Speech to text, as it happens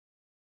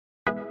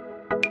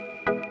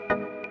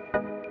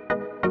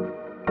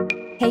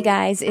Hey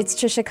guys, it's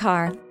Trisha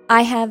Carr.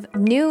 I have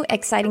new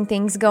exciting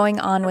things going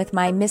on with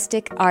my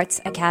Mystic Arts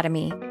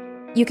Academy.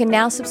 You can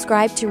now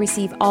subscribe to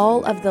receive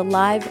all of the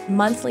live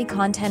monthly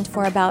content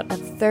for about a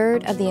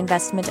third of the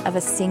investment of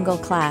a single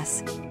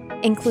class.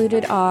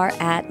 Included are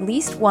at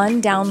least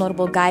one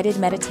downloadable guided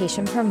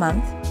meditation per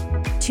month,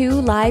 2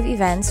 live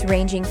events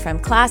ranging from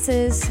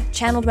classes,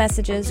 channeled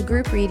messages,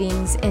 group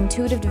readings,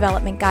 intuitive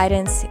development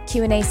guidance,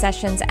 Q&A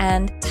sessions,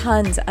 and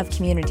tons of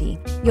community.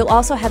 You'll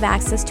also have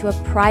access to a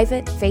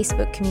private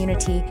Facebook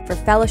community for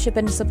fellowship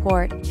and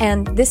support,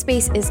 and this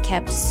space is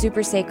kept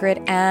super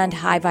sacred and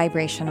high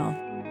vibrational.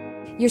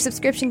 Your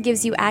subscription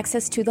gives you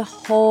access to the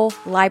whole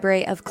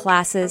library of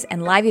classes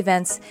and live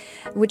events,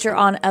 which are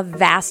on a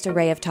vast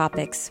array of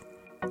topics.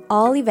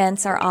 All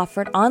events are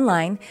offered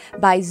online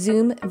by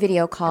Zoom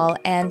video call,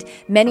 and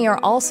many are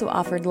also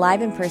offered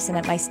live in person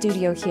at my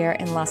studio here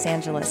in Los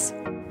Angeles.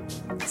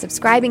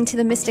 Subscribing to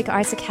the Mystic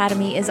Arts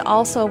Academy is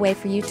also a way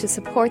for you to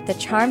support the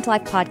Charmed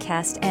Life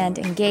podcast and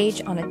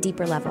engage on a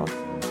deeper level.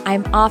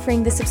 I'm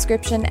offering the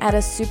subscription at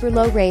a super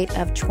low rate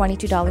of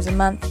 $22 a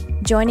month.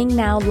 Joining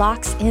now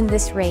locks in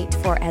this rate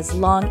for as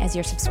long as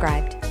you're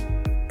subscribed.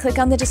 Click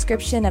on the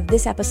description of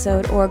this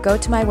episode or go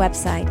to my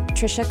website,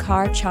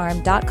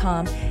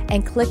 trishacarcharm.com,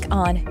 and click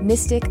on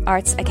Mystic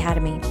Arts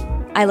Academy.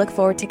 I look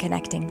forward to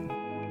connecting.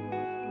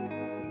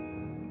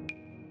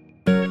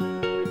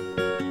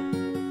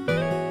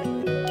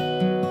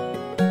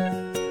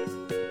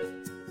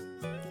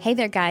 Hey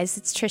there, guys.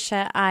 It's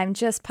Trisha. I'm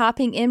just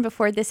popping in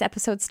before this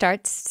episode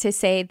starts to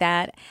say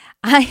that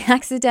I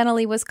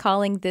accidentally was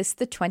calling this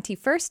the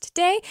 21st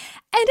day,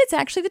 and it's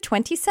actually the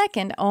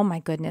 22nd. Oh my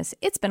goodness.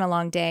 It's been a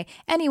long day.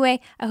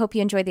 Anyway, I hope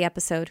you enjoyed the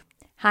episode.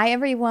 Hi,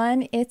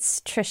 everyone. It's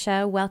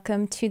Trisha.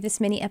 Welcome to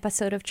this mini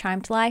episode of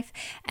Charmed Life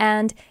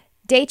and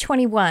day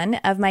 21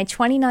 of my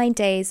 29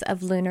 days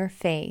of lunar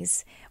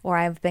phase, or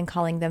I've been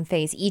calling them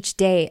phase, each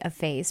day of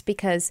phase,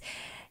 because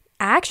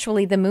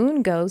actually, the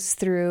moon goes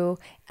through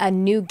a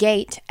new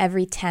gate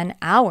every 10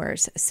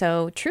 hours.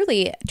 So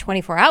truly,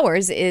 24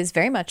 hours is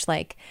very much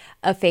like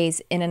a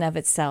phase in and of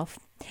itself.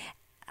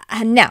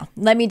 And now,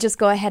 let me just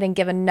go ahead and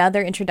give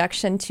another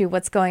introduction to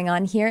what's going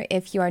on here.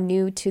 If you are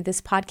new to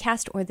this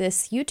podcast or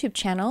this YouTube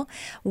channel,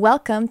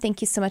 welcome. Thank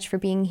you so much for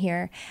being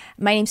here.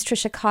 My name's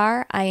Trisha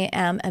Carr. I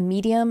am a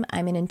medium.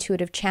 I'm an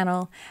intuitive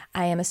channel.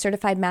 I am a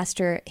certified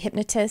master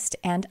hypnotist,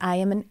 and I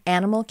am an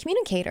animal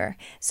communicator.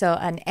 So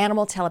an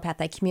animal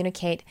telepath. I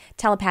communicate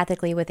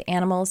telepathically with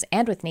animals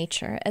and with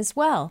nature as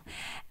well.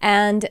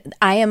 And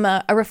I am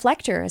a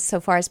reflector so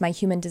far as my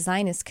human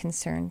design is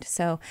concerned.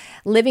 So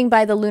living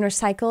by the lunar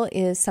cycle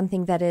is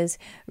something that is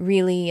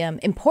really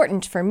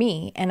important for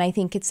me, and I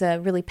think it's a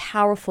really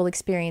powerful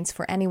experience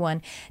for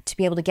anyone to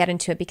be able to get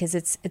into it, because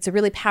it's a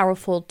really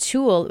powerful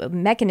tool, a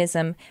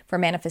mechanism for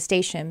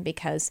manifestation,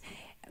 because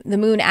the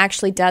moon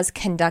actually does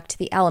conduct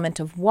the element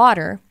of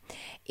water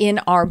in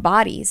our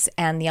bodies,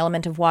 and the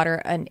element of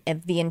water and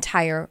the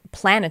entire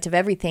planet of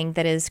everything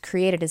that is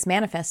created is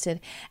manifested,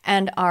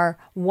 and our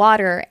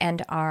water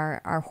and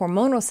our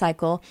hormonal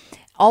cycle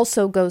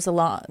also goes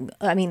along,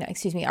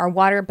 our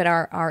water, but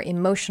our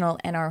emotional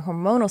and our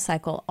hormonal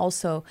cycle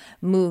also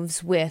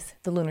moves with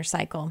the lunar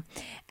cycle.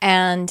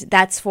 And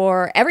that's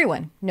for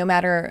everyone, no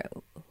matter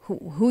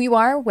who you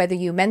are, whether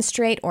you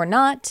menstruate or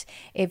not,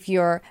 if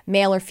you're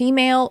male or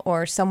female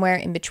or somewhere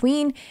in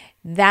between.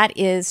 That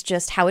is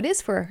just how it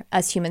is for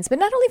us humans. But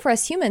not only for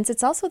us humans,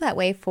 it's also that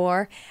way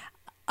for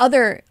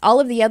all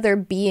of the other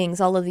beings,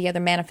 all of the other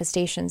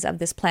manifestations of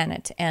this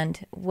planet.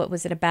 And what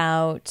was it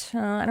about?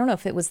 I don't know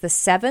if it was the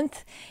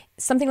 7th,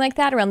 something like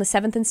that, around the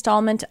 7th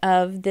installment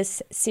of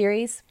this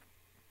series.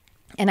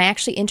 And I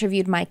actually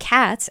interviewed my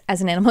cats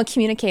as an animal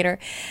communicator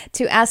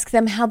to ask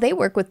them how they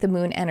work with the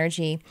moon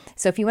energy.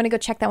 So if you want to go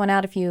check that one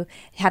out, if you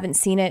haven't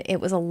seen it,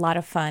 it was a lot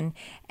of fun.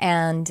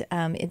 And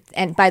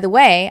by the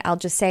way, I'll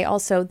just say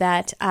also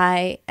that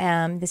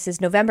this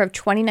is November of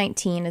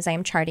 2019 as I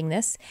am charting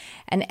this.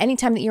 And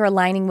anytime that you're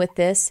aligning with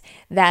this,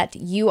 that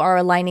you are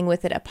aligning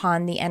with it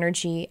upon the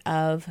energy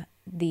of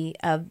the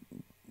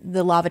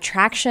law of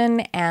attraction,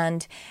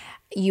 and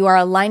you are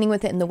aligning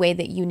with it in the way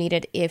that you need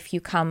it if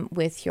you come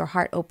with your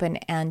heart open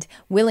and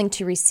willing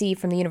to receive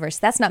from the universe.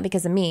 That's not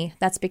because of me,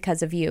 that's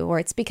because of you, or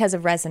it's because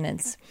of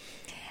resonance.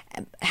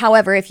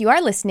 However, if you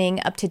are listening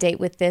up to date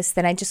with this,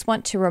 then I just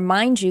want to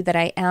remind you that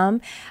I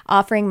am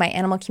offering my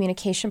animal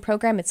communication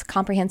program. It's a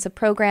comprehensive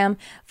program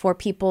for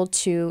people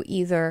to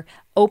either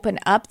open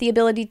up the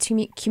ability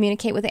to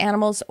communicate with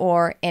animals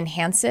or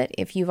enhance it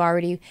if you've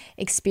already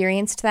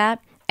experienced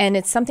that. And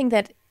it's something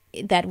that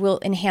will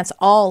enhance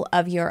all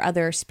of your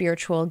other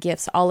spiritual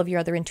gifts, all of your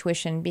other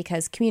intuition,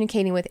 because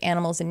communicating with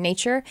animals in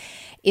nature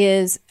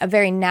is a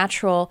very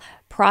natural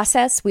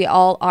process. We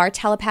all are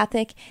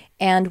telepathic.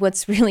 And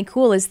what's really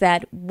cool is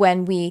that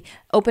when we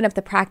open up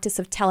the practice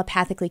of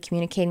telepathically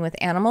communicating with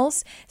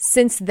animals,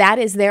 since that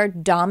is their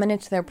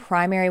dominant, their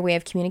primary way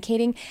of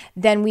communicating,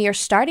 then we are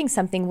starting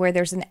something where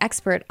there's an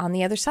expert on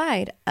the other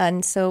side.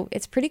 And so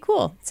it's pretty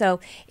cool. So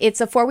it's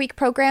a 4-week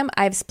program.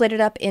 I've split it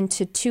up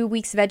into 2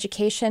 weeks of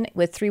education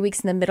with 3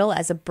 weeks in the middle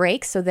as a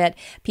break so that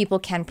people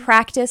can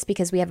practice,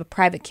 because we have a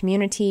private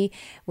community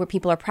where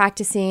people are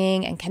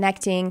practicing and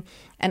connecting,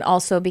 and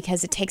also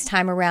because it takes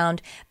time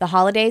around the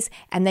holidays,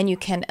 and then you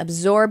can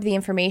absorb the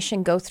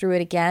information, go through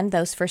it again,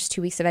 those first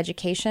 2 weeks of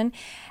education,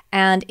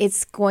 and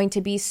it's going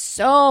to be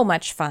so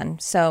much fun.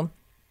 So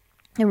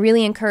I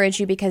really encourage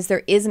you, because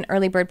there is an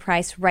early bird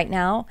price right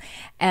now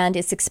and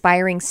it's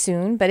expiring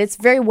soon, but it's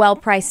very well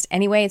priced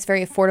anyway. It's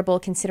very affordable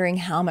considering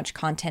how much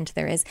content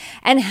there is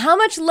and how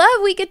much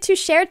love we get to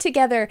share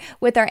together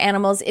with our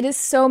animals. It is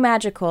so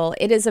magical.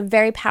 It is a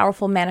very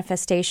powerful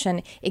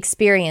manifestation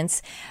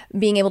experience,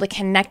 being able to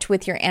connect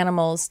with your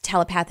animals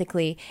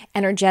telepathically,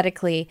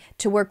 energetically,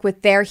 to work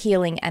with their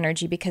healing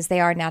energy, because they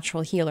are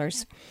natural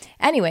healers.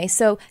 Anyway,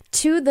 so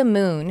to the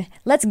moon.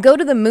 Let's go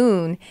to the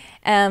moon.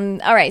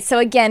 All right, so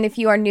again, if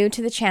you are new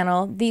to the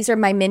channel, these are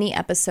my mini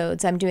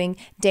episodes. I'm doing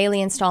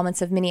daily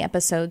installments of mini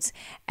episodes,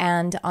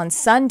 and on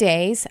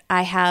Sundays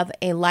I have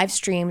a live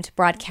streamed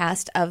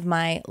broadcast of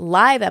my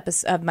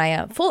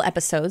full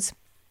episodes,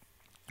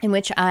 in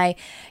which I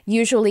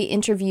usually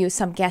interview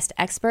some guest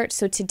experts.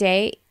 So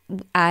today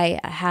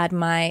I had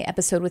my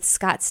episode with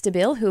Scott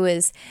Stabile, who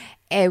is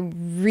a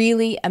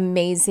really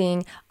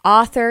amazing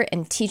author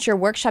and teacher,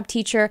 workshop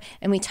teacher,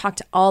 and we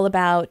talked all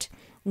about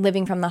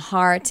living from the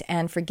heart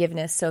and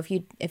forgiveness. So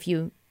if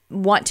you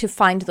want to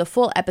find the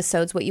full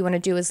episodes, what you want to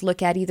do is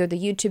look at either the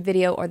YouTube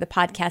video or the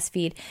podcast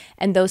feed,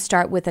 and those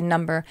start with a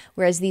number,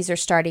 whereas these are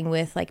starting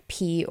with like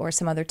P or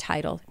some other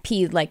title.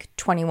 P like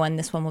 21,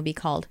 this one will be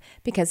called,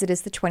 because it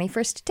is the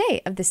 21st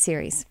day of the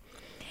series.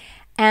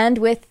 And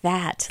with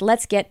that,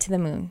 let's get to the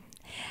moon.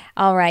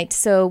 All right,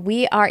 so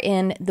we are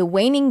in the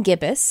waning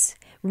gibbous,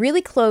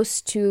 really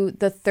close to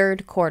the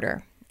third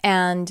quarter.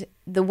 And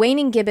the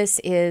waning gibbous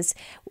is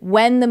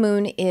when the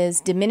moon is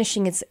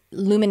diminishing its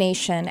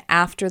illumination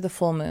after the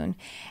full moon.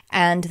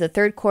 And the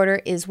third quarter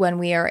is when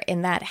we are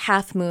in that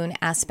half moon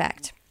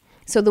aspect.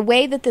 So the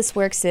way that this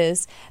works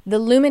is the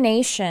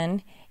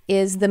lumination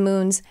is the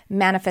moon's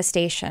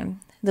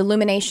manifestation. The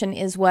lumination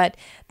is what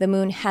the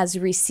moon has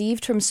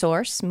received from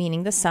source,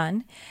 meaning the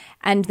sun,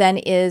 and then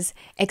is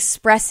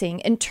expressing,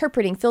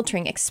 interpreting,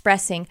 filtering,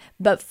 expressing,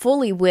 but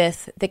fully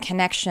with the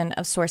connection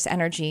of source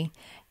energy,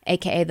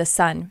 aka the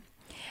sun.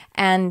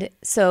 And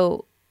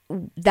so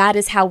that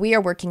is how we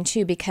are working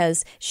too,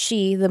 because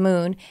she, the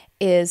moon,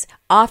 is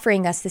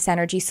offering us this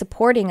energy,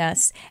 supporting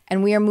us,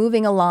 and we are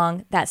moving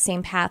along that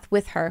same path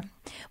with her.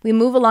 We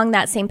move along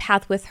that same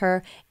path with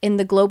her in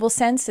the global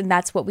sense, and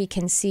that's what we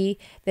can see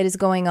that is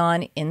going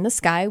on in the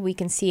sky. We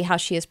can see how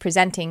she is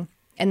presenting.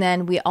 And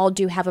then we all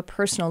do have a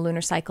personal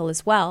lunar cycle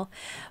as well,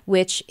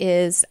 which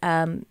is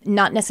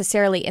not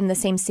necessarily in the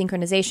same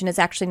synchronization. It's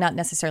actually not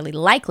necessarily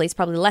likely. It's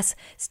probably less,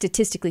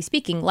 statistically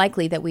speaking,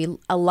 likely that we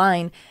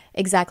align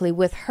exactly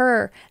with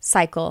her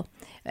cycle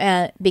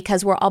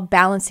because we're all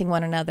balancing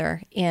one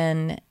another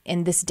in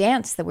this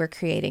dance that we're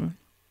creating.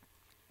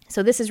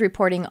 So this is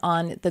reporting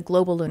on the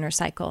global lunar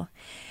cycle.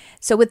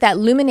 So with that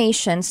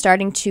lumination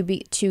starting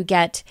to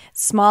get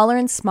smaller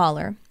and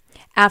smaller,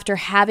 after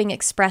having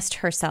expressed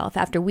herself,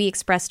 after we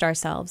expressed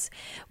ourselves,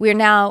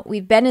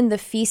 we've been in the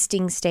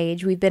feasting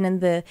stage, we've been in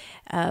the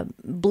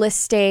bliss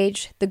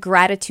stage, the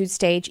gratitude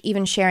stage,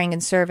 even sharing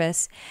in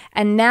service,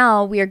 and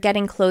now we are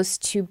getting close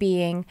to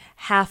being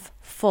half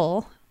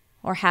full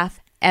or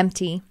half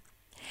empty,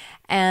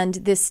 and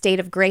this state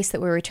of grace that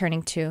we're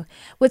returning to.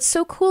 What's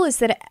so cool is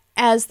that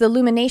as the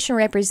illumination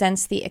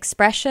represents the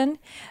expression,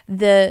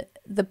 the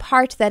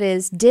part that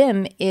is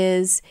dim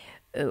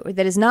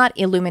that is not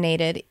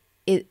illuminated,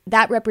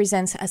 that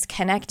represents us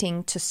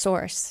connecting to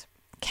source,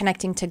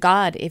 connecting to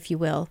God, if you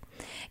will.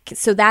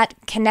 So that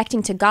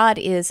connecting to God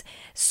is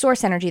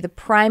source energy, the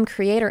prime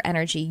creator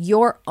energy,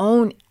 your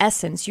own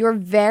essence, your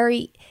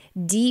very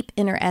deep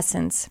inner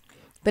essence.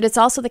 But it's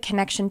also the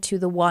connection to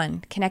the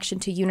one, connection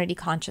to unity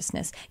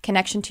consciousness,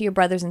 connection to your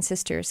brothers and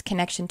sisters,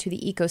 connection to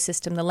the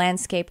ecosystem, the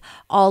landscape,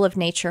 all of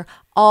nature,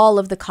 all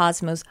of the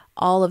cosmos,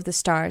 all of the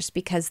stars,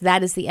 because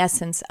that is the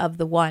essence of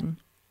the one.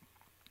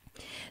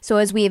 So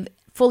as we've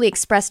fully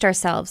expressed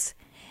ourselves,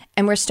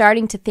 and we're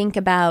starting to think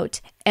about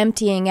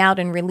emptying out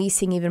and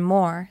releasing even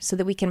more so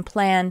that we can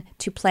plan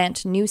to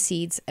plant new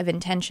seeds of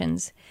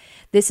intentions.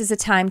 This is a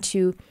time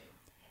to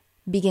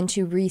begin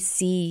to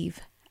receive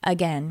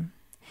again.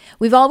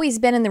 We've always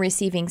been in the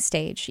receiving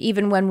stage,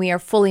 even when we are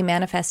fully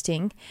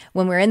manifesting,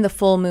 when we're in the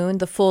full moon,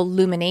 the full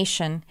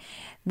lumination,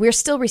 we're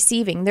still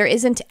receiving. There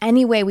isn't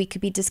any way we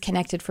could be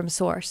disconnected from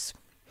source.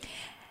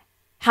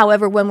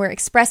 However, when we're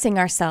expressing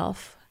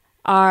ourselves,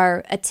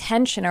 our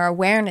attention, our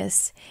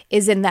awareness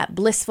is in that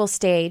blissful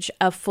stage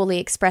of fully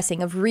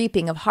expressing, of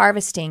reaping, of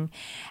harvesting,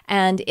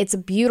 and it's a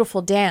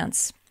beautiful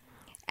dance.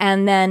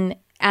 And then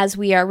as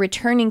we are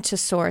returning to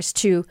Source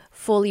to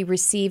fully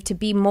receive, to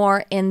be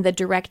more in the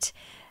direct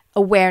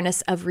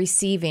awareness of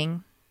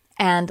receiving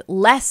and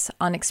less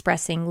on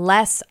expressing,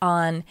 less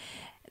on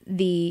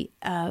the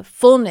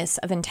fullness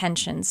of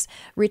intentions,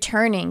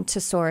 returning to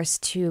Source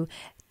to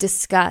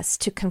discuss,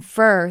 to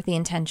confer the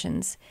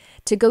intentions,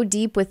 to go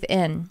deep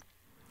within.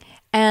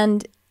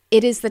 And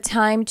it is the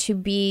time to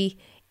be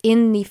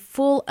in the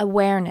full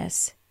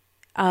awareness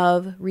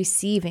of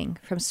receiving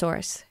from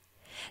Source,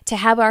 to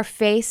have our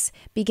face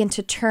begin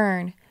to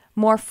turn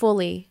more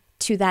fully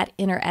to that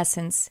inner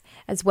essence,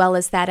 as well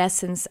as that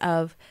essence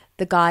of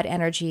the God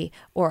energy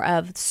or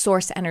of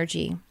Source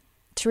energy,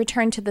 to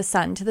return to the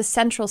sun, to the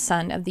central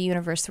sun of the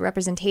universe, the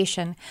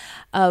representation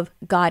of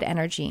God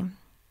energy.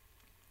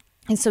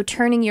 And so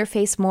turning your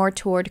face more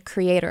toward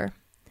Creator.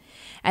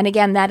 And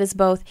again, that is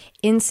both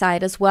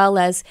inside as well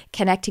as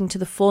connecting to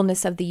the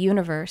fullness of the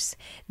universe.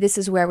 This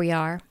is where we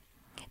are.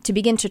 To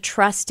begin to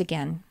trust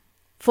again,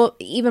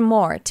 even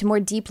more, to more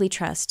deeply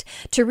trust,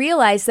 to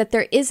realize that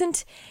there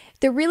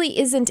really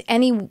isn't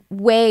any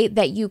way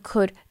that you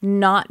could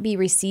not be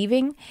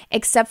receiving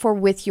except for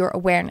with your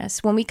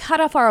awareness. When we cut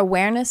off our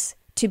awareness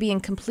to be in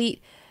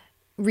complete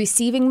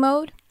receiving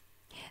mode,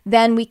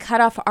 then we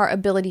cut off our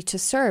ability to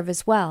serve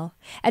as well.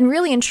 And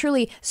really and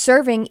truly,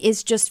 serving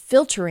is just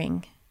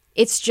filtering.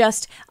 It's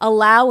just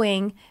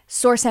allowing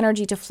Source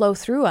energy to flow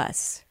through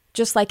us,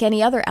 just like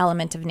any other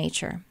element of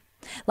nature.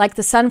 Like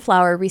the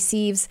sunflower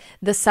receives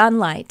the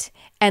sunlight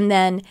and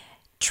then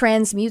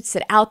transmutes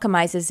it,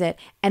 alchemizes it,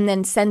 and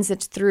then sends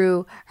it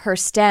through her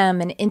stem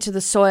and into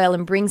the soil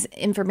and brings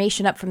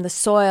information up from the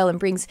soil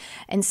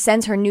and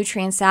sends her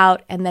nutrients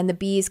out, and then the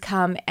bees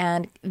come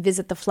and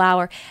visit the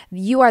flower.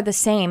 You are the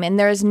same, and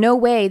there is no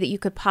way that you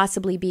could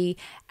possibly be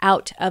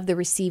out of the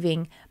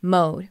receiving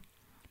mode.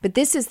 But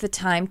this is the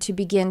time to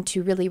begin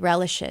to really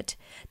relish it,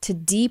 to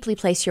deeply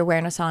place your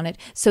awareness on it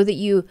so that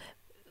you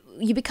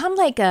become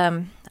like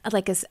a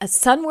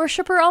sun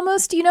worshiper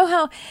almost. You know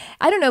how,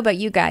 I don't know about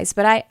you guys,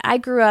 but I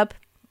grew up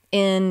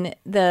in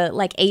the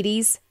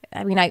 80s.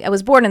 I mean, I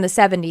was born in the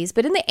 70s,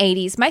 but in the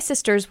 80s, my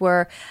sisters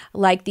were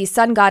like these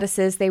sun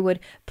goddesses. They would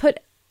put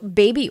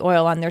baby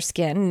oil on their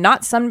skin,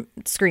 not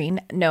sunscreen.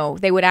 No,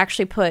 they would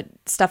actually put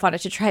stuff on it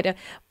to try to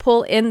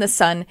pull in the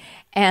sun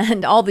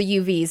and all the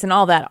UVs and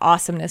all that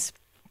awesomeness.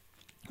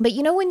 But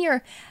you know, when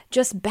you're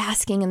just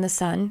basking in the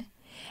sun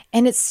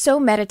and it's so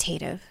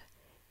meditative,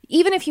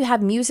 even if you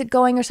have music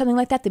going or something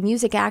like that, the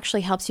music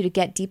actually helps you to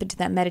get deep into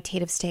that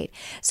meditative state.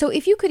 So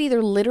if you could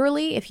either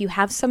literally, if you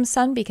have some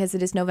sun, because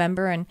it is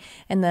November and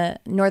in the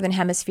northern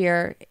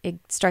hemisphere, it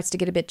starts to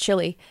get a bit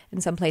chilly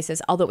in some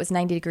places, although it was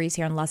 90 degrees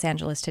here in Los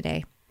Angeles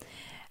today.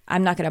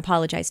 I'm not going to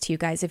apologize to you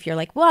guys if you're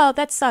like, well,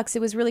 that sucks.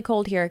 It was really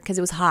cold here because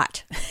it was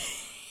hot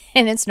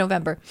and it's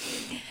November.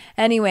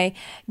 Anyway,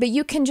 but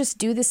you can just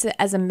do this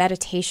as a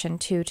meditation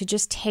too, to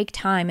just take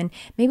time. And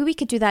maybe we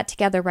could do that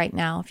together right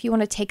now. If you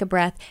want to take a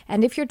breath,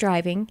 and if you're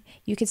driving,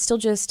 you could still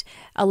just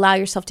allow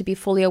yourself to be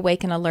fully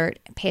awake and alert,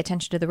 pay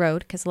attention to the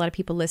road, because a lot of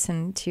people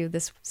listen to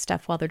this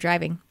stuff while they're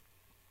driving.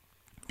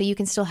 But you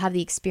can still have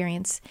the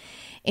experience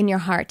in your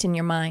heart, in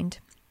your mind.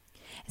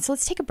 And so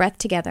let's take a breath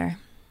together.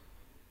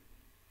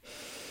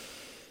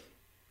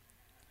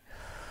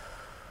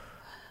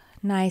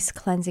 Nice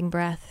cleansing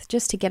breath,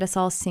 just to get us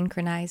all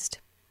synchronized,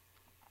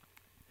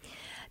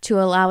 to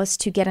allow us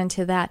to get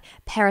into that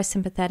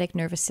parasympathetic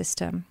nervous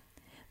system,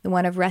 the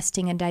one of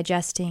resting and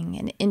digesting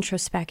and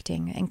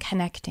introspecting and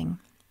connecting.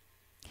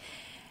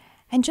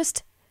 And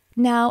just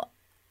now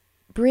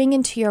bring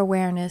into your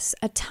awareness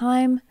a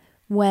time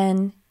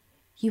when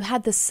you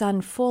had the sun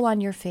full on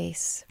your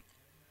face,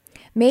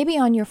 maybe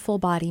on your full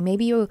body.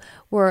 Maybe you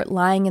were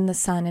lying in the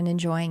sun and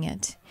enjoying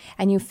it,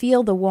 and you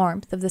feel the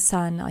warmth of the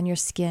sun on your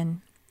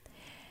skin.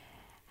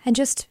 And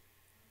just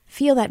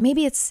feel that.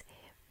 Maybe it's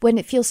when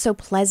it feels so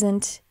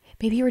pleasant.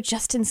 Maybe you were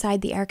just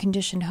inside the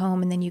air-conditioned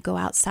home and then you go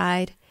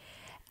outside.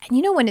 And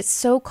you know when it's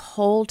so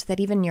cold that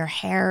even your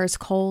hair is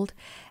cold,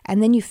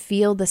 and then you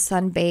feel the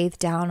sun bathe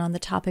down on the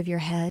top of your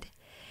head,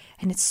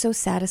 and it's so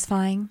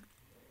satisfying.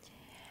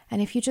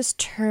 And if you just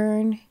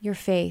turn your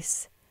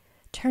face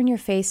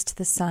to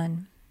the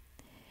sun,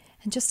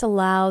 and just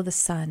allow the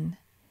sun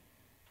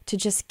to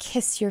just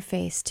kiss your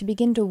face, to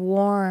begin to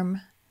warm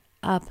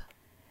up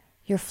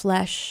your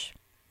flesh,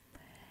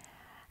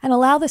 and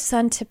allow the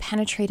sun to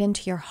penetrate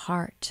into your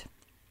heart.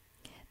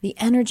 The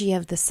energy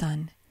of the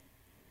sun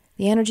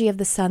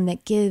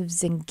that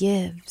gives and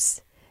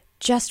gives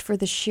just for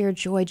the sheer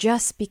joy,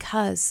 just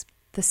because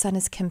the sun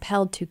is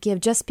compelled to give,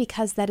 just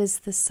because that is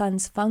the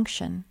sun's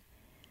function.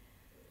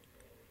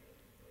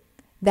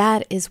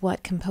 That is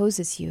what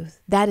composes you.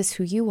 That is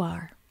who you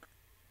are.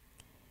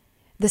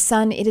 The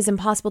sun, it is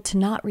impossible to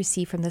not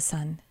receive from the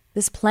sun.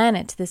 This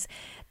planet,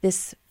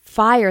 this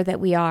fire that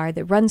we are,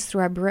 that runs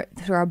through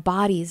our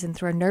bodies and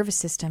through our nervous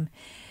system,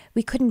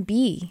 we couldn't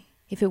be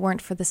if it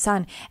weren't for the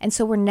sun. And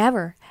so we're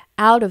never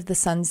out of the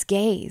sun's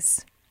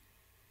gaze.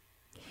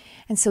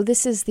 And so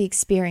this is the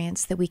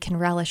experience that we can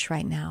relish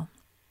right now.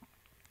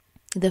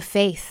 The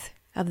faith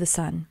of the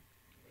sun,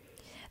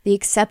 the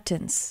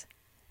acceptance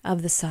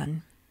of the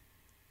sun,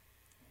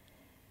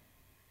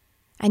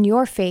 and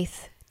your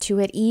faith to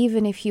it,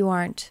 even if you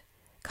aren't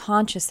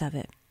conscious of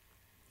it.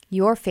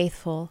 Your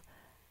faithful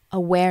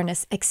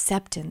awareness,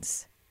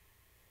 acceptance,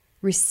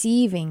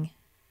 receiving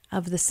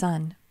of the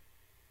sun.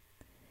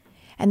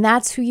 And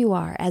that's who you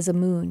are as a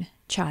moon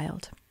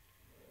child.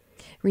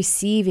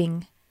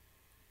 Receiving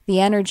the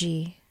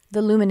energy, the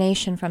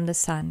illumination from the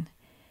sun,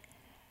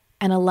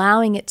 and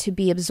allowing it to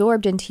be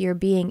absorbed into your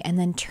being and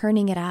then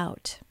turning it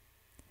out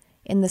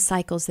in the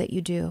cycles that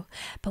you do.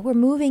 But we're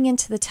moving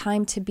into the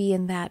time to be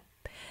in that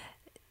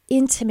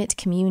intimate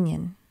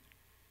communion,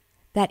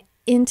 that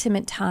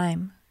intimate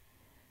time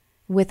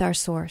with our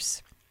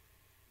source.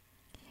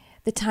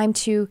 The time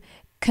to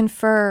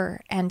confer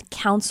and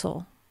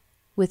counsel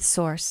with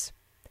source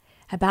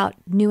about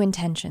new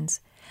intentions,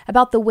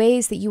 about the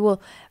ways that you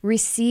will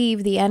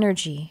receive the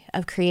energy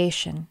of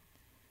creation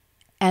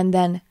and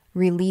then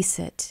release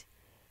it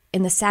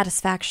in the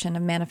satisfaction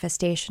of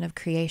manifestation of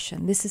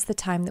creation. This is the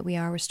time that we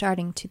are. We're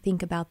starting to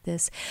think about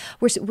this.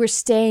 We're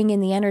staying in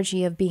the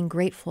energy of being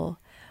grateful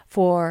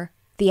for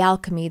the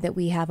alchemy that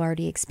we have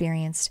already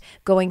experienced,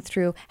 going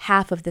through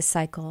half of the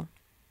cycle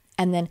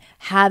and then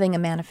having a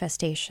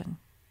manifestation.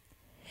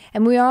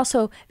 And we are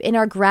also, in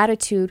our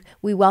gratitude,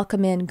 we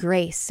welcome in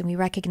grace and we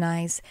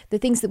recognize the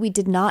things that we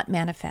did not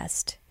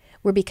manifest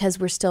were because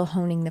we're still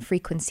honing the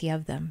frequency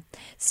of them.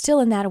 Still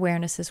in that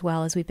awareness as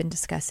well, as we've been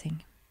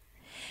discussing.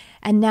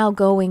 And now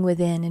going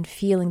within and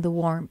feeling the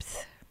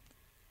warmth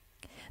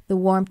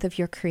of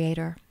your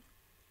Creator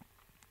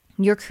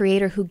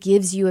who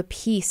gives you a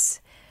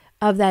piece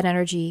of that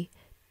energy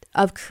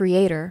of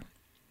Creator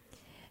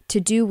to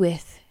do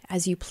with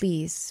as you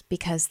please,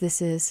 because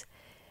this is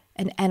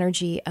an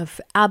energy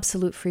of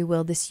absolute free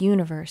will. This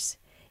universe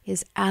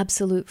is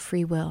absolute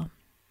free will.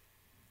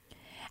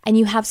 And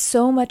you have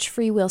so much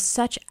free will,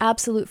 such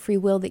absolute free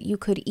will, that you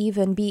could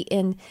even be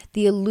in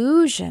the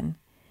illusion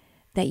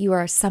that you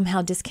are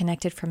somehow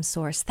disconnected from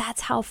source.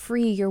 That's how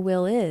free your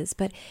will is,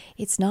 but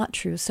it's not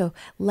true. So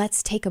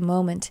let's take a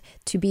moment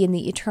to be in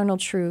the eternal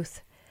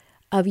truth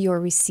of your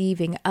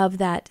receiving of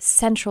that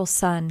central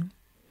sun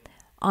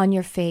on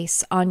your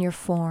face, on your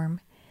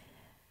form,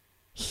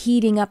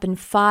 heating up and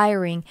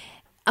firing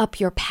up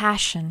your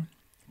passion,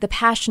 the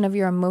passion of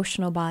your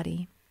emotional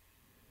body,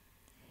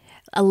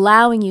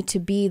 allowing you to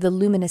be the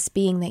luminous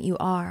being that you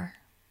are,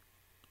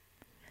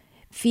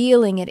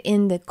 feeling it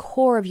in the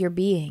core of your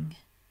being.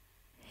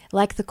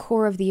 Like the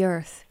core of the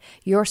earth,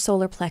 your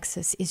solar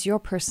plexus is your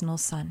personal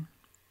sun.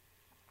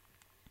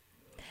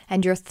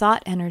 And your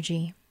thought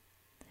energy,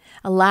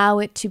 allow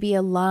it to be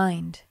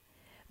aligned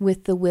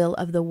with the will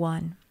of the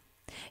One.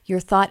 Your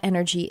thought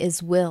energy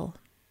is will.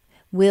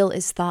 Will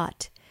is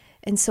thought.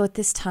 And so at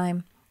this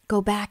time,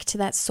 go back to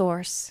that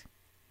source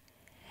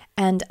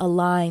and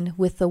align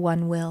with the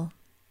one will.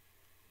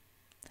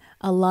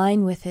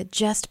 Align with it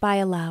just by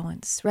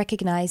allowance,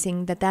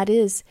 recognizing that that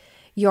is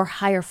your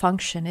higher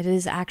function. It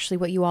is actually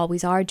what you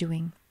always are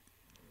doing.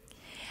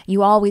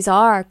 You always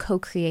are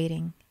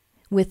co-creating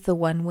with the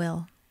one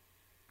will.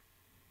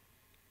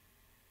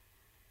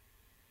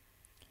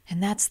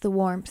 And that's the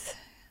warmth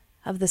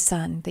of the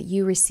sun that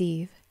you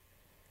receive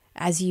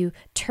as you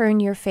turn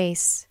your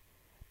face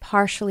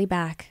partially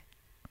back,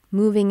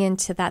 moving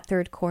into that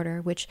third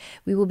quarter, which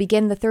we will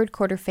begin the third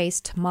quarter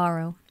phase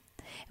tomorrow.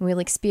 And we'll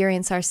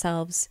experience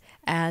ourselves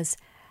as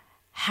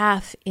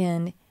half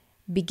in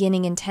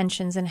beginning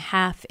intentions and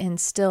half in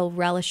still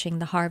relishing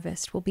the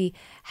harvest. We'll be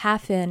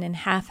half in and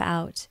half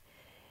out,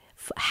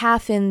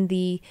 half in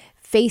the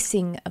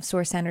facing of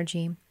source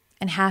energy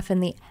and half in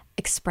the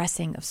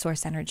expressing of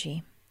source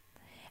energy,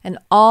 and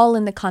all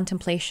in the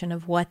contemplation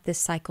of what this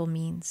cycle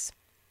means.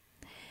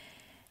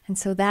 And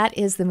so that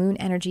is the moon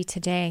energy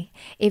today.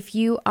 If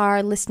you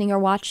are listening or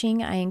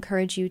watching, I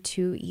encourage you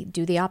to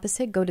do the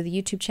opposite. Go to the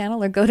YouTube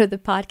channel or go to the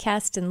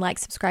podcast and like,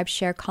 subscribe,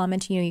 share,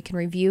 comment. You can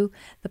review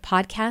the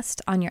podcast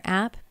on your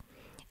app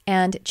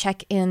and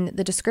check in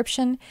the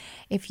description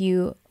if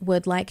you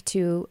would like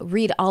to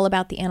read all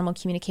about the Animal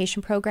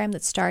Communication Program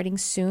that's starting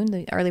soon.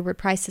 The early bird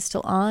price is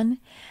still on.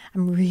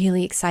 I'm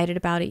really excited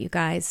about it, you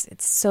guys.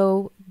 It's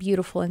so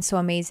beautiful and so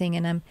amazing,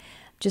 and I'm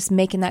just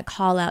making that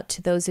call out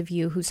to those of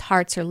you whose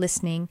hearts are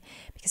listening,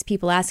 because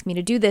people ask me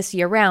to do this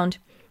year round,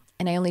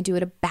 and I only do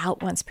it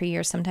about once per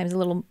year, sometimes a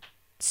little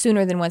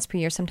sooner than once per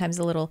year, sometimes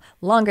a little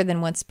longer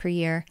than once per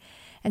year.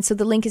 And so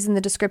the link is in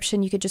the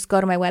description. You could just go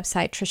to my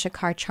website,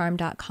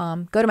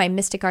 TrishaCarrCharm.com, go to my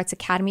Mystic Arts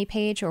Academy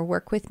page or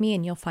work with me,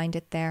 and you'll find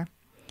it there.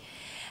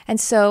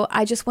 And so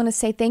I just want to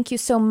say thank you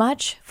so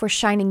much for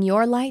shining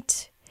your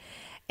light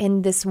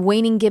in this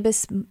waning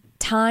gibbous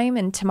time,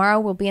 and tomorrow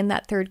we'll be in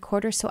that third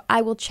quarter. So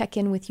I will check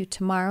in with you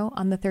tomorrow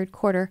on the third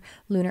quarter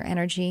lunar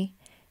energy.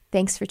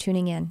 Thanks for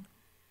tuning in.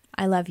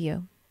 I love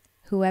you,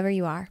 whoever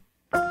you are.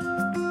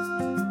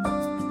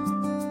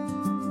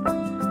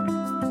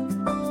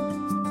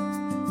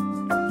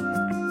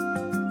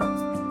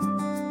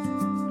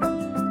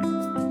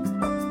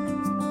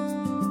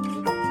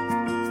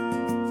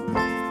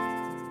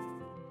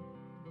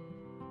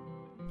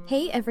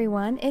 Hey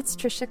everyone, it's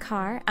Trisha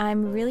Carr.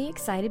 I'm really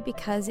excited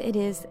because it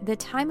is the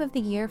time of the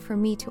year for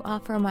me to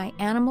offer my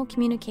Animal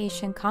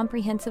Communication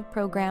Comprehensive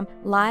Program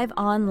live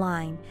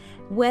online.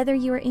 Whether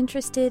you are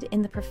interested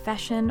in the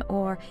profession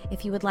or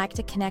if you would like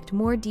to connect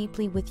more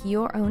deeply with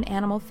your own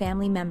animal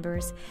family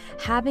members,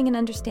 having an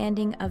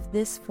understanding of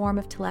this form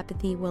of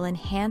telepathy will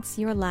enhance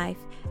your life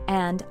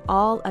and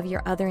all of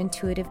your other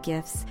intuitive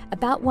gifts.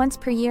 About once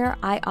per year,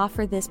 I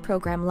offer this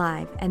program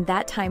live, and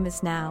that time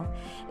is now.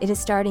 It is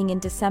starting in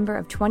December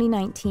of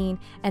 2019,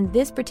 and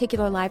this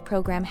particular live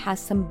program has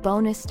some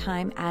bonus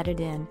time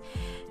added in.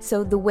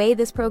 So the way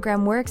this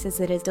program works is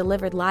it is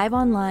delivered live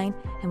online,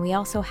 and we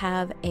also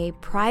have a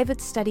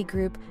private study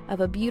group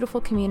of a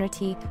beautiful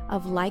community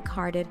of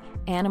like-hearted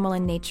animal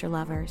and nature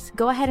lovers.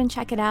 Go ahead and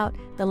check it out.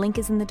 The link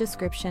is in the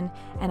description,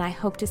 and I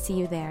hope to see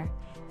you there.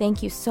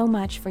 Thank you so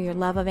much for your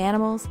love of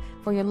animals,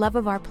 for your love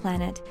of our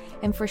planet,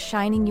 and for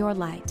shining your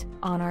light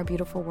on our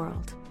beautiful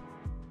world.